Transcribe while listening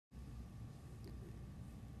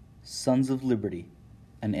Sons of Liberty,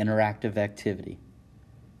 an interactive activity.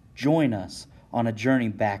 Join us on a journey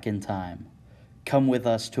back in time. Come with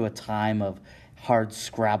us to a time of hard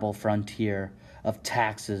scrabble frontier, of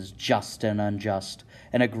taxes just and unjust,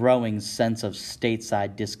 and a growing sense of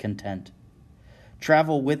stateside discontent.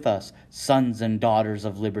 Travel with us, sons and daughters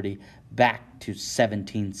of liberty, back to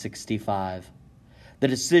 1765. The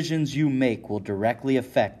decisions you make will directly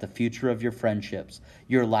affect the future of your friendships,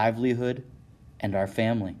 your livelihood, and our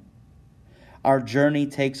family. Our journey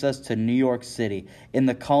takes us to New York City, in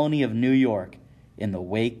the colony of New York, in the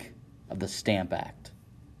wake of the Stamp Act.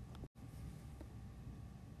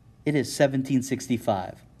 It is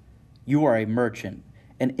 1765. You are a merchant,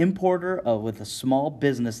 an importer with a small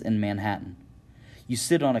business in Manhattan. You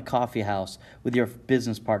sit on a coffee house with your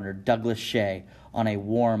business partner, Douglas Shea, on a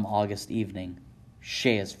warm August evening.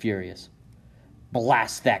 Shea is furious.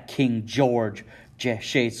 "Blast that King George!"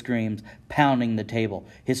 Shea screams, pounding the table.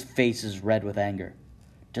 His face is red with anger.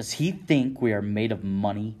 "Does he think we are made of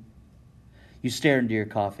money?" You stare into your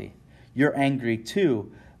coffee. You're angry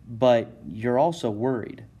too, but you're also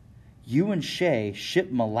worried. You and Shea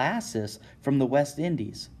ship molasses from the West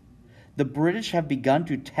Indies. The British have begun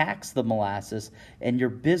to tax the molasses, and your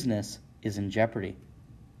business is in jeopardy.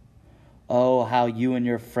 Oh, how you and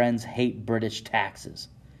your friends hate British taxes.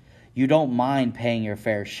 You don't mind paying your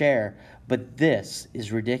fair share, but this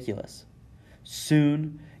is ridiculous.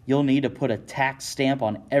 Soon, you'll need to put a tax stamp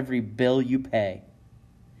on every bill you pay.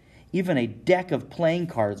 Even a deck of playing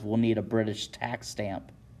cards will need a British tax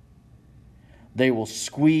stamp. "They will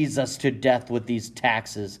squeeze us to death with these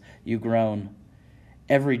taxes," you groan.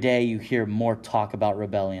 Every day you hear more talk about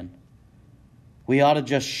rebellion. "We ought to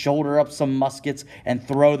just shoulder up some muskets and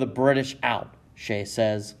throw the British out," Shea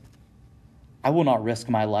says. "I will not risk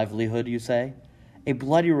my livelihood," you say. "A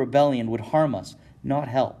bloody rebellion would harm us, not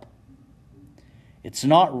help." "It's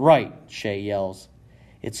not right," Shea yells.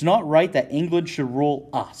 "It's not right that England should rule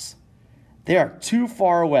us. They are too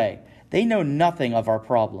far away. They know nothing of our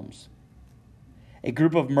problems." A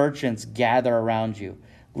group of merchants gather around you,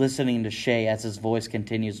 listening to Shea as his voice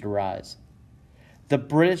continues to rise. "The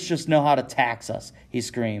British just know how to tax us," he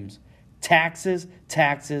screams. "Taxes,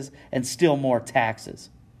 taxes, and still more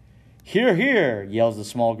taxes." "Hear, hear," yells a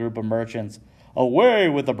small group of merchants. "Away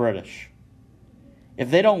with the British." "If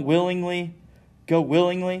they don't go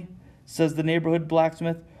willingly, says the neighborhood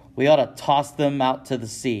blacksmith, "we ought to toss them out to the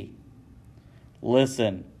sea."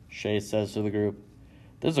 "Listen," Shea says to the group.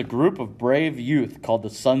 "There's a group of brave youth called the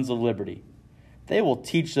Sons of Liberty. They will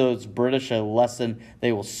teach those British a lesson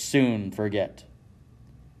they will soon forget."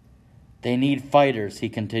 "They need fighters," he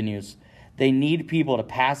continues. "They need people to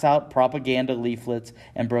pass out propaganda leaflets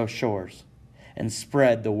and brochures and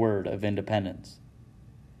spread the word of independence."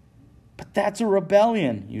 "But that's a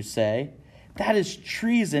rebellion," you say. "That is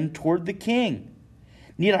treason toward the king.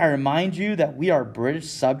 Need I remind you that we are British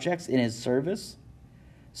subjects in his service?"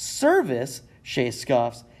 "Service?" Shea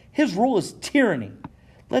scoffs. "His rule is tyranny.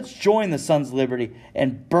 Let's join the Sons of Liberty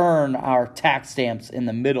and burn our tax stamps in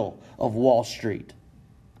the middle of Wall Street."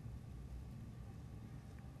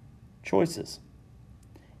 Choices.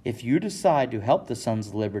 If you decide to help the Sons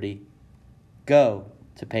of Liberty, go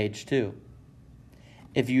to page 2.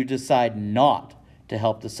 If you decide not to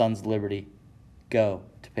help the Sons of Liberty, go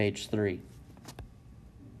to page 3.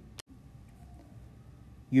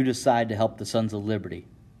 You decide to help the Sons of Liberty.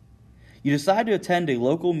 You decide to attend a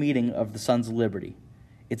local meeting of the Sons of Liberty.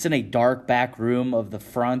 It's in a dark back room of the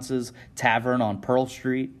France's Tavern on Pearl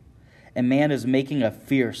Street. A man is making a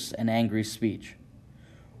fierce and angry speech.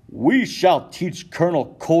 "We shall teach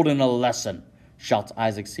Colonel Colden a lesson," shouts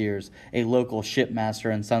Isaac Sears, a local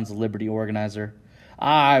shipmaster and Sons of Liberty organizer.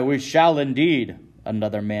 "Aye, we shall indeed,"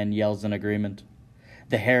 another man yells in agreement.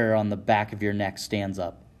 The hair on the back of your neck stands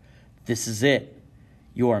up. This is it.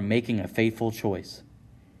 You are making a fateful choice.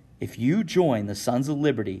 If you join the Sons of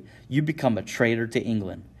Liberty, you become a traitor to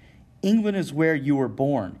England. England is where you were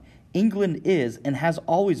born. England is and has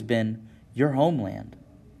always been your homeland.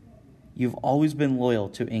 You've always been loyal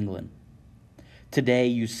to England. Today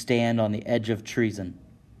you stand on the edge of treason.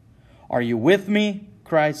 "Are you with me?"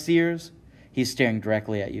 cries Sears. He's staring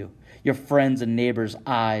directly at you. Your friends and neighbors'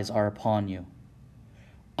 eyes are upon you.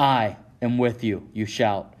 "I am with you," you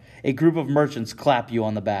shout. A group of merchants clap you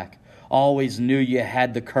on the back. "Always knew you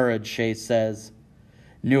had the courage," Shea says.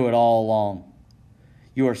 "Knew it all along."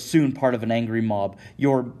 You are soon part of an angry mob.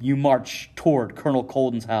 You march toward Colonel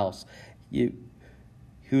Colden's house,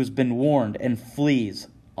 who's been warned, and flees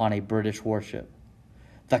on a British warship.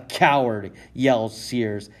 "The coward," yells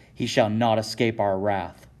Sears. "He shall not escape our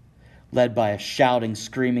wrath." Led by a shouting,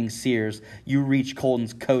 screaming Sears, you reach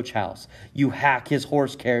Colton's coach house. You hack his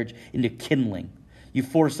horse carriage into kindling. You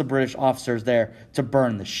force the British officers there to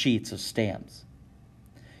burn the sheets of stamps.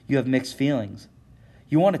 You have mixed feelings.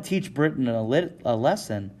 You want to teach Britain a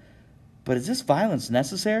lesson, but is this violence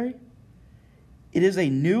necessary? It is a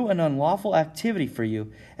new and unlawful activity for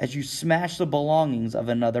you as you smash the belongings of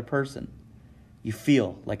another person. You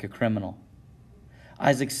feel like a criminal.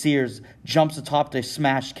 Isaac Sears jumps atop the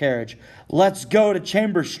smashed carriage. Let's go to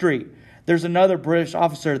Chambers Street. There's another British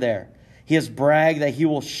officer there. He has bragged that he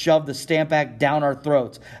will shove the Stamp Act down our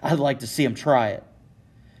throats. I'd like to see him try it.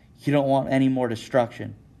 You don't want any more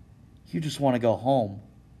destruction. You just want to go home.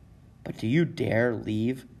 But do you dare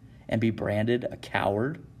leave and be branded a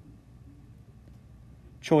coward?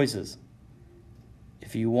 Choices.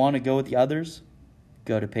 If you want to go with the others,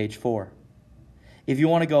 go to page 4. If you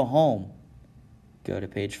want to go home, go to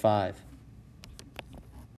page 5.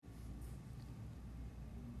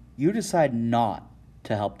 You decide not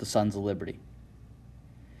to help the Sons of Liberty.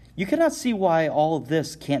 You cannot see why all of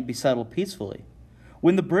this can't be settled peacefully.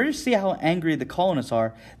 When the British see how angry the colonists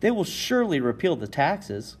are, they will surely repeal the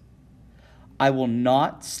taxes. I will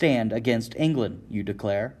not stand against England, you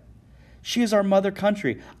declare. She is our mother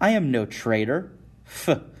country. I am no traitor.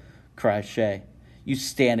 Pho, cries Shay. You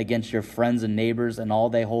stand against your friends and neighbors and all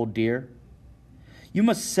they hold dear. You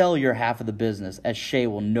must sell your half of the business, as Shay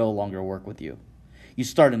will no longer work with you. You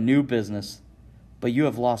start a new business, but you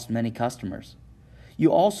have lost many customers.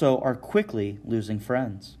 You also are quickly losing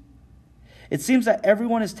friends. It seems that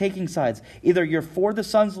everyone is taking sides. Either you're for the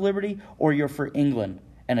Sons of Liberty or you're for England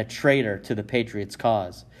and a traitor to the Patriots'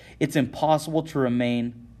 cause. It's impossible to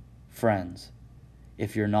remain friends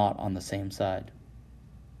if you're not on the same side.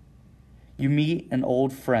 You meet an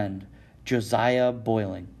old friend, Josiah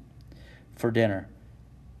Boiling, for dinner.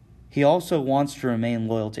 He also wants to remain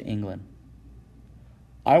loyal to England.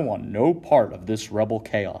 I want no part of this rebel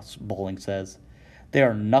chaos, Boiling says. They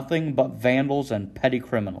are nothing but vandals and petty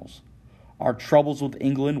criminals. Our troubles with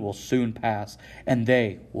England will soon pass, and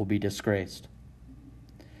they will be disgraced.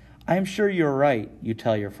 I am sure you're right, you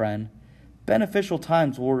tell your friend. Beneficial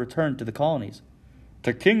times will return to the colonies.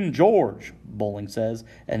 To King George, Boiling says,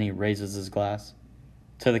 and he raises his glass.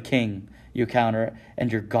 To the king, you counter,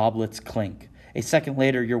 and your goblets clink. A second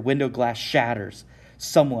later, your window glass shatters.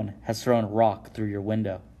 Someone has thrown a rock through your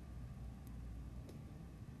window.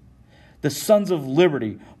 The Sons of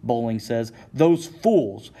Liberty, Boiling says, those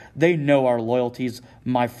fools, they know our loyalties.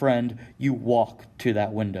 My friend, you walk to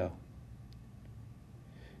that window.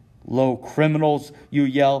 Low criminals, you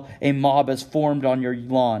yell, a mob has formed on your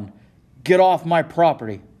lawn. Get off my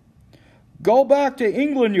property. Go back to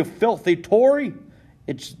England, you filthy Tory.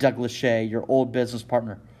 It's Douglas Shay, your old business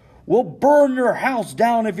partner. We'll burn your house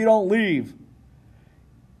down if you don't leave.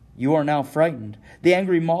 You are now frightened. The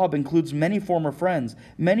angry mob includes many former friends,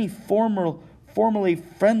 many formerly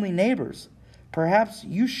friendly neighbors. Perhaps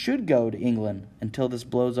you should go to England until this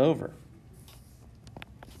blows over.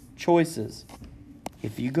 Choices.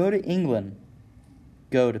 If you go to England,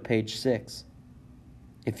 go to page 6.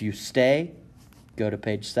 If you stay, go to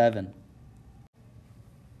page 7.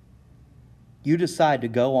 You decide to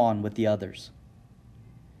go on with the others.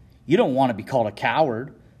 You don't want to be called a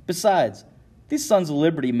coward. Besides, these Sons of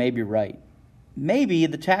Liberty may be right. Maybe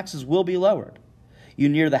the taxes will be lowered. You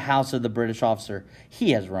near the house of the British officer.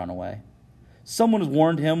 He has run away. Someone has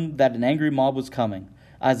warned him that an angry mob was coming.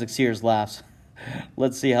 Isaac Sears laughs.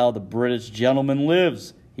 Let's see how the British gentleman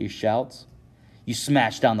lives, he shouts. You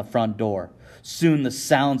smash down the front door. Soon the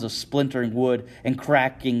sounds of splintering wood and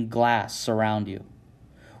cracking glass surround you.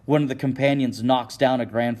 One of the companions knocks down a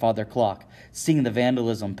grandfather clock. Seeing the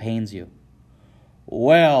vandalism pains you.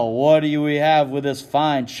 Well, what do we have with this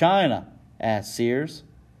fine china? Asks Sears.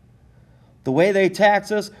 The way they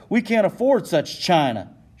tax us, we can't afford such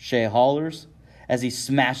china, Shay hollers, as he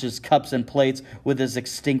smashes cups and plates with his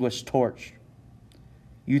extinguished torch.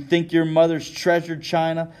 You think your mother's treasured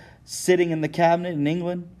china sitting in the cabinet in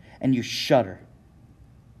England, and you shudder.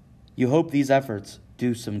 You hope these efforts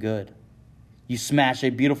do some good. You smash a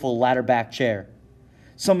beautiful ladder-back chair.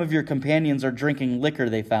 Some of your companions are drinking liquor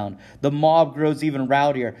they found. The mob grows even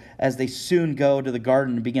rowdier as they soon go to the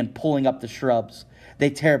garden and begin pulling up the shrubs.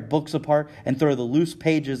 They tear books apart and throw the loose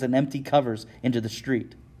pages and empty covers into the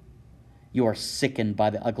street. You are sickened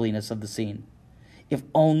by the ugliness of the scene. If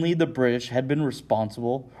only the British had been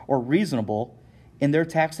responsible or reasonable in their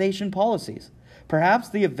taxation policies. Perhaps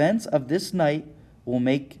the events of this night will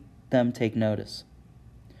make them take notice.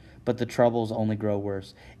 But the troubles only grow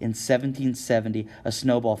worse. In 1770, a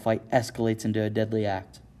snowball fight escalates into a deadly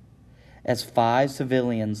act. As 5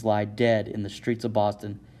 civilians lie dead in the streets of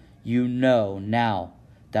Boston, You know now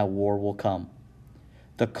that war will come.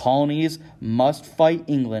 The colonies must fight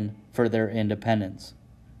England for their independence.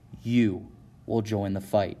 You will join the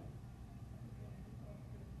fight.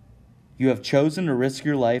 You have chosen to risk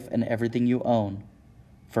your life and everything you own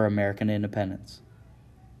for American independence.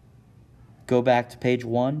 Go back to page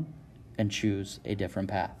 1 and choose a different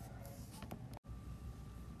path.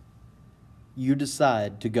 You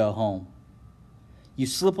decide to go home. You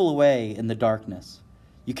slip away in the darkness.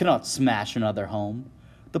 You cannot smash another home.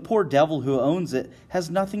 The poor devil who owns it has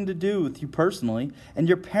nothing to do with you personally, and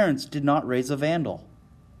your parents did not raise a vandal.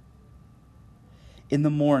 In the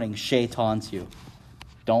morning, Shay taunts you.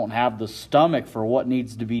 Don't have the stomach for what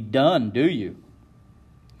needs to be done, do you?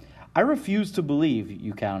 I refuse to believe,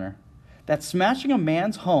 you counter, that smashing a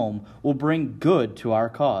man's home will bring good to our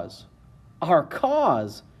cause. Our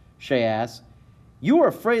cause? Shay asks. You were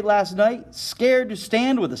afraid last night, scared to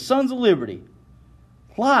stand with the Sons of Liberty.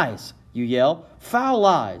 Lies, you yell. Foul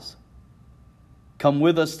lies. Come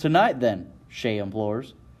with us tonight, then, Shay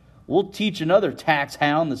implores. We'll teach another tax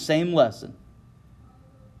hound the same lesson.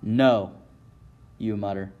 No, you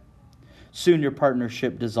mutter. Soon your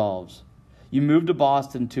partnership dissolves. You move to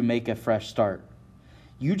Boston to make a fresh start.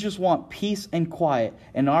 You just want peace and quiet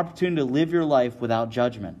and an opportunity to live your life without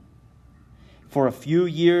judgment. For a few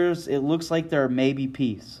years, it looks like there may be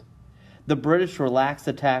peace. The British relax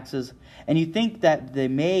the taxes, and you think that they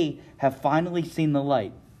may have finally seen the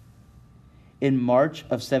light. In March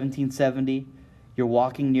of 1770, you're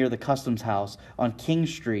walking near the customs house on King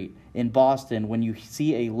Street in Boston when you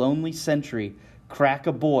see a lonely sentry crack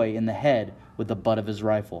a boy in the head with the butt of his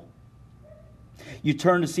rifle. You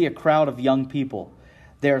turn to see a crowd of young people.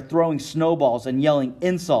 They are throwing snowballs and yelling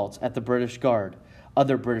insults at the British Guard.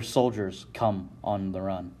 Other British soldiers come on the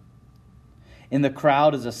run. In the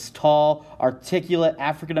crowd is a tall, articulate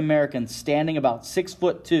African American standing about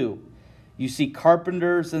 6'2". You see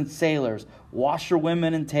carpenters and sailors,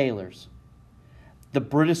 washerwomen and tailors. The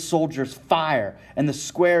British soldiers fire, and the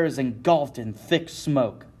square is engulfed in thick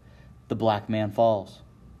smoke. The black man falls.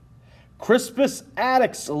 Crispus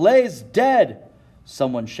Attucks lays dead,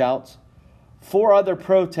 someone shouts. 4 other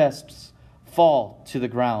protests fall to the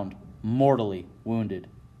ground, mortally wounded.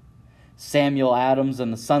 Samuel Adams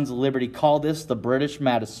and the Sons of Liberty call this the British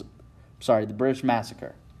Massacre.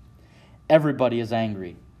 Everybody is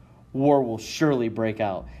angry. War will surely break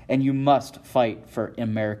out, and you must fight for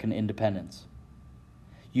American independence.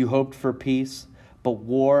 You hoped for peace, but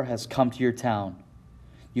war has come to your town.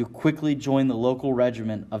 You quickly join the local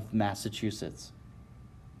regiment of Massachusetts.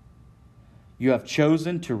 You have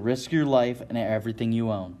chosen to risk your life and everything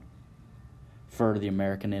you own for the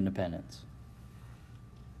American independence.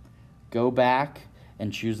 Go back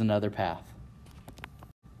and choose another path.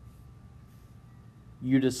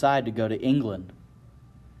 You decide to go to England.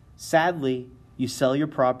 Sadly, you sell your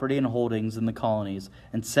property and holdings in the colonies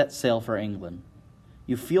and set sail for England.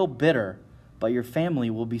 You feel bitter, but your family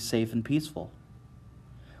will be safe and peaceful.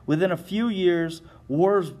 Within a few years,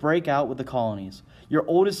 wars break out with the colonies. Your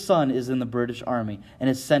oldest son is in the British Army and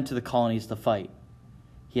is sent to the colonies to fight.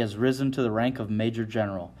 He has risen to the rank of Major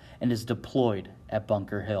General and is deployed at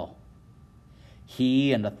Bunker Hill.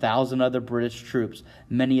 He and 1,000 other British troops,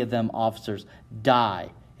 many of them officers,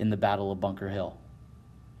 die in the Battle of Bunker Hill.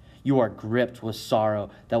 You are gripped with sorrow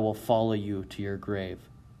that will follow you to your grave.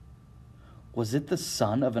 Was it the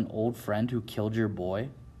son of an old friend who killed your boy?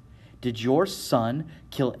 Did your son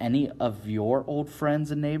kill any of your old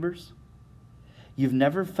friends and neighbors? You've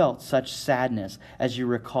never felt such sadness as you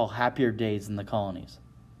recall happier days in the colonies.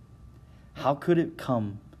 How could it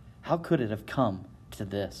have come to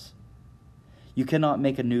this? You cannot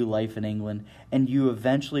make a new life in England, and you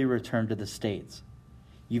eventually return to the States.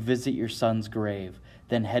 You visit your son's grave,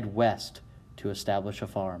 then head west to establish a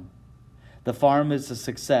farm. The farm is a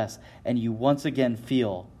success, and you once again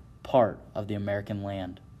feel part of the American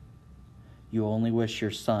land. You only wish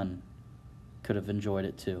your son could have enjoyed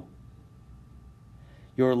it too.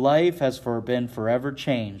 Your life has been forever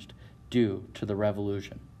changed due to the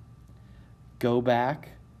revolution. Go back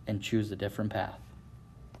and choose a different path.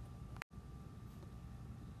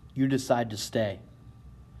 You decide to stay.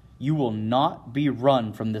 You will not be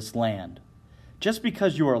run from this land. Just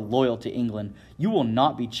because you are loyal to England, you will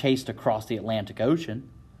not be chased across the Atlantic Ocean.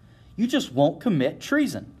 You just won't commit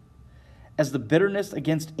treason. As the bitterness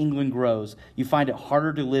against England grows, you find it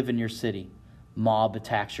harder to live in your city. Mob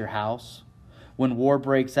attacks your house. When war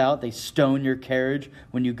breaks out, they stone your carriage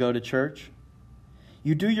when you go to church.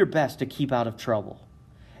 You do your best to keep out of trouble.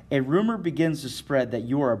 A rumor begins to spread that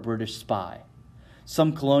you are a British spy.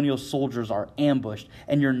 Some colonial soldiers are ambushed,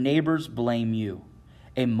 and your neighbors blame you.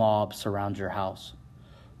 A mob surrounds your house.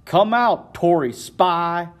 "Come out, Tory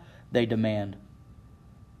spy," they demand.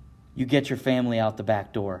 You get your family out the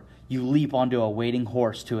back door. You leap onto a waiting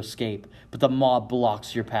horse to escape, but the mob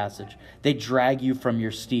blocks your passage. They drag you from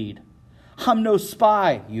your steed. "I'm no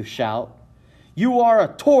spy," you shout. "You are a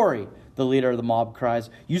Tory," the leader of the mob cries.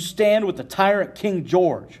 "You stand with the tyrant King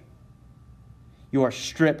George." You are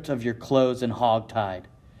stripped of your clothes and hogtied.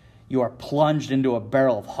 You are plunged into a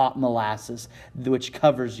barrel of hot molasses, which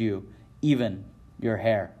covers you, even your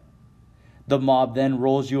hair. The mob then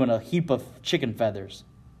rolls you in a heap of chicken feathers.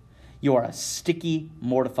 You are a sticky,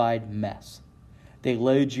 mortified mess. They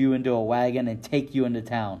load you into a wagon and take you into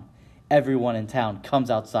town. Everyone in town comes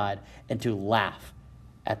outside and to laugh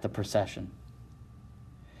at the procession.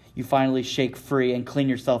 You finally shake free and clean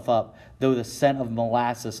yourself up, though the scent of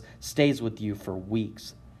molasses stays with you for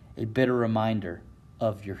weeks, a bitter reminder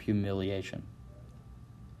of your humiliation.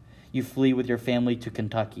 You flee with your family to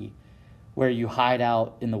Kentucky, where you hide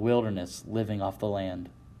out in the wilderness, living off the land.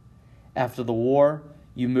 After the war,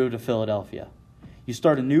 you move to Philadelphia. You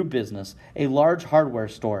start a new business, a large hardware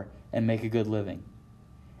store, and make a good living.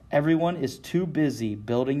 Everyone is too busy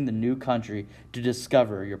building the new country to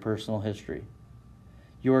discover your personal history.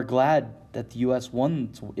 You are glad that the U.S. won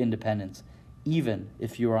its independence, even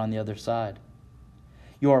if you are on the other side.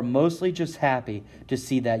 You are mostly just happy to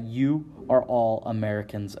see that you are all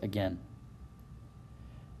Americans again.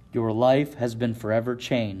 Your life has been forever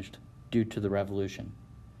changed due to the revolution.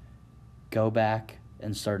 Go back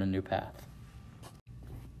and start a new path.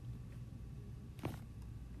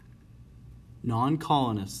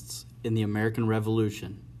 Non-colonists in the American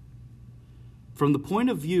Revolution. From the point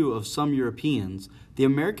of view of some Europeans, the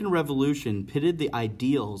American Revolution pitted the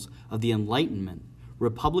ideals of the Enlightenment,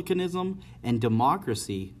 republicanism, and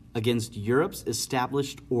democracy against Europe's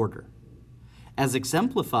established order. As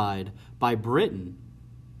exemplified by Britain,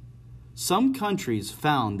 some countries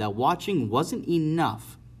found that watching wasn't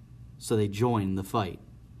enough, so they joined the fight.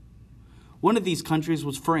 One of these countries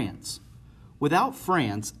was France. Without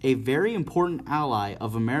France, a very important ally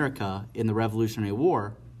of America in the Revolutionary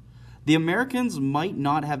War, the Americans might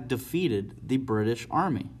not have defeated the British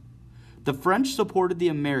Army. The French supported the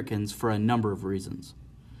Americans for a number of reasons.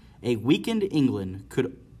 A weakened England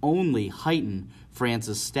could only heighten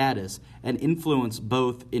France's status and influence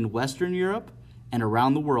both in Western Europe and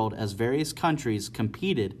around the world as various countries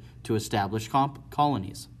competed to establish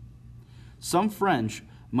colonies. Some French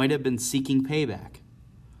might have been seeking payback.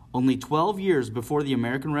 Only 12 years before the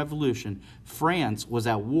American Revolution, France was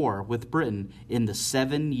at war with Britain in the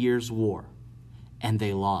 7 Years' War, and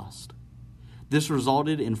they lost. This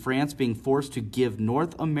resulted in France being forced to give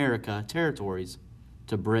North America territories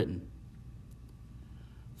to Britain.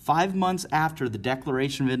 5 months after the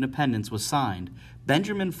Declaration of Independence was signed,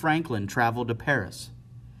 Benjamin Franklin traveled to Paris.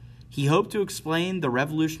 He hoped to explain the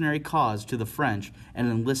revolutionary cause to the French and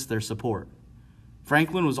enlist their support.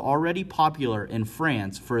 Franklin was already popular in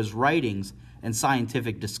France for his writings and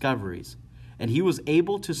scientific discoveries, and he was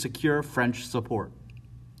able to secure French support.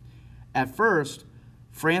 At first,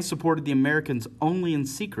 France supported the Americans only in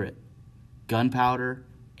secret. Gunpowder,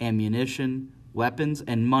 ammunition, weapons,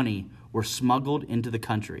 and money were smuggled into the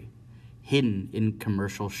country, hidden in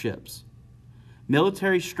commercial ships.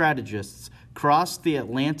 Military strategists crossed the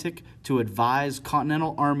Atlantic to advise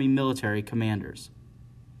Continental Army military commanders.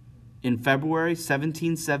 In February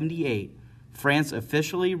 1778, France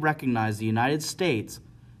officially recognized the United States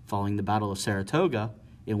following the Battle of Saratoga,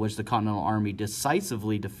 in which the Continental Army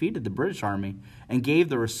decisively defeated the British Army and gave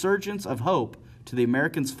the resurgence of hope to the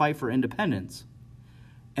Americans' fight for independence.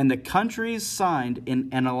 And the countries signed in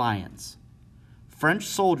an alliance. French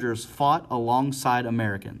soldiers fought alongside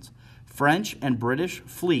Americans. French and British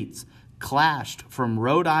fleets clashed from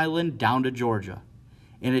Rhode Island down to Georgia.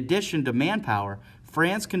 In addition to manpower,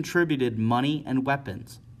 France contributed money and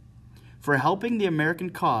weapons. For helping the American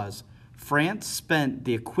cause, France spent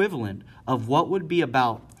the equivalent of what would be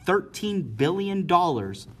about $13 billion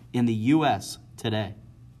in the U.S. today.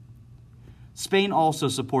 Spain also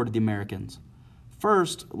supported the Americans.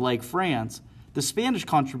 First, like France, the Spanish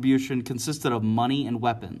contribution consisted of money and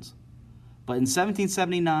weapons. But in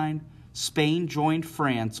 1779, Spain joined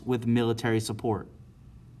France with military support.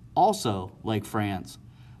 Also, like France,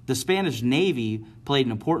 the Spanish Navy played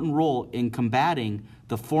an important role in combating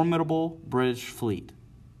the formidable British fleet.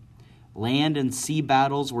 Land and sea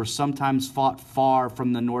battles were sometimes fought far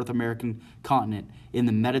from the North American continent in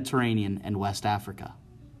the Mediterranean and West Africa.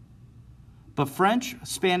 But French,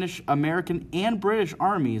 Spanish, American, and British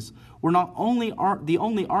armies were not only the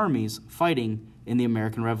only armies fighting in the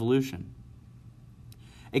American Revolution.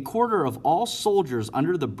 A quarter of all soldiers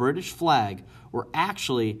under the British flag were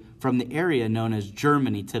actually from the area known as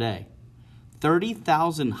Germany today.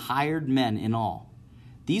 30,000 hired men in all.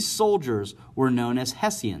 These soldiers were known as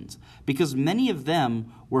Hessians because many of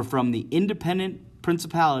them were from the independent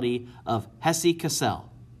principality of Hesse-Kassel.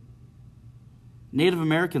 Native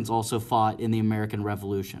Americans also fought in the American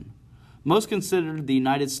Revolution. Most considered the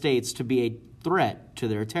United States to be a threat to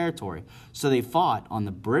their territory, so they fought on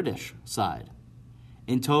the British side.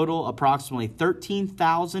 In total, approximately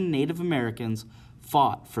 13,000 Native Americans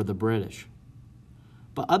fought for the British.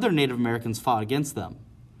 But other Native Americans fought against them.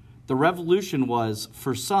 The Revolution was,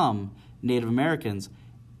 for some Native Americans,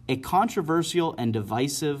 a controversial and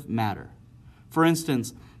divisive matter. For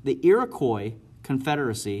instance, the Iroquois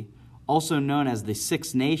Confederacy, also known as the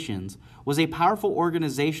Six Nations, was a powerful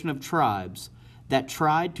organization of tribes that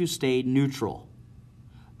tried to stay neutral,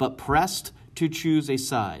 but pressed to choose a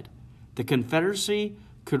side. The Confederacy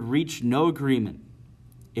could reach no agreement.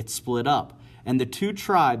 It split up, and the two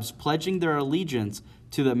tribes pledging their allegiance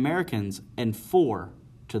to the Americans and four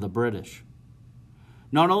to the British.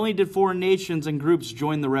 Not only did foreign nations and groups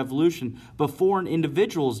join the Revolution, but foreign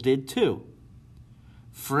individuals did too.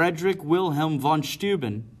 Friedrich Wilhelm von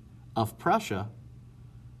Steuben of Prussia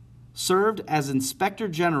served as Inspector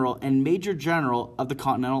General and Major General of the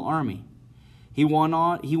Continental Army. He went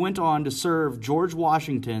on to serve as George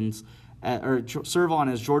Washington's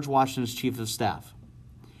Chief of Staff.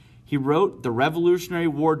 He wrote the Revolutionary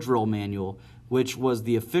War Drill Manual, which was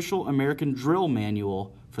the official American drill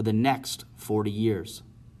manual for the next 40 years.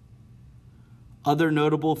 Other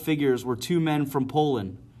notable figures were two men from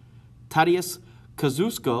Poland, Tadeusz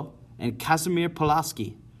Kosciuszko and Casimir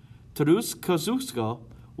Pulaski. Tadeusz Kosciuszko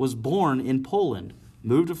was born in Poland,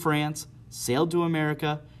 moved to France, sailed to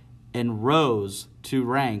America, and rose to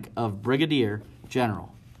rank of brigadier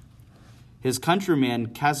general. His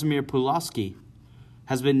countryman, Casimir Pulaski,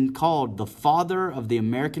 has been called the father of the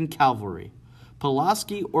American cavalry.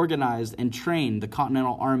 Pulaski organized and trained the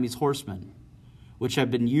Continental Army's horsemen, which had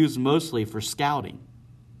been used mostly for scouting.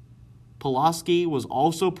 Pulaski was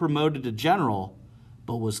also promoted to general,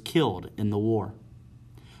 but was killed in the war.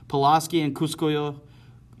 Pulaski and Kosciuszko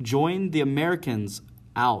joined the Americans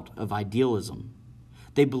out of idealism.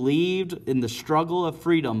 They believed in the struggle of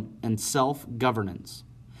freedom and self-governance.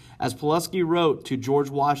 As Pulaski wrote to George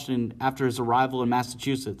Washington after his arrival in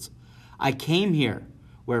Massachusetts, "I came here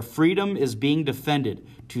where freedom is being defended,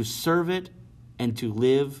 to serve it and to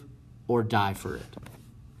live or die for it."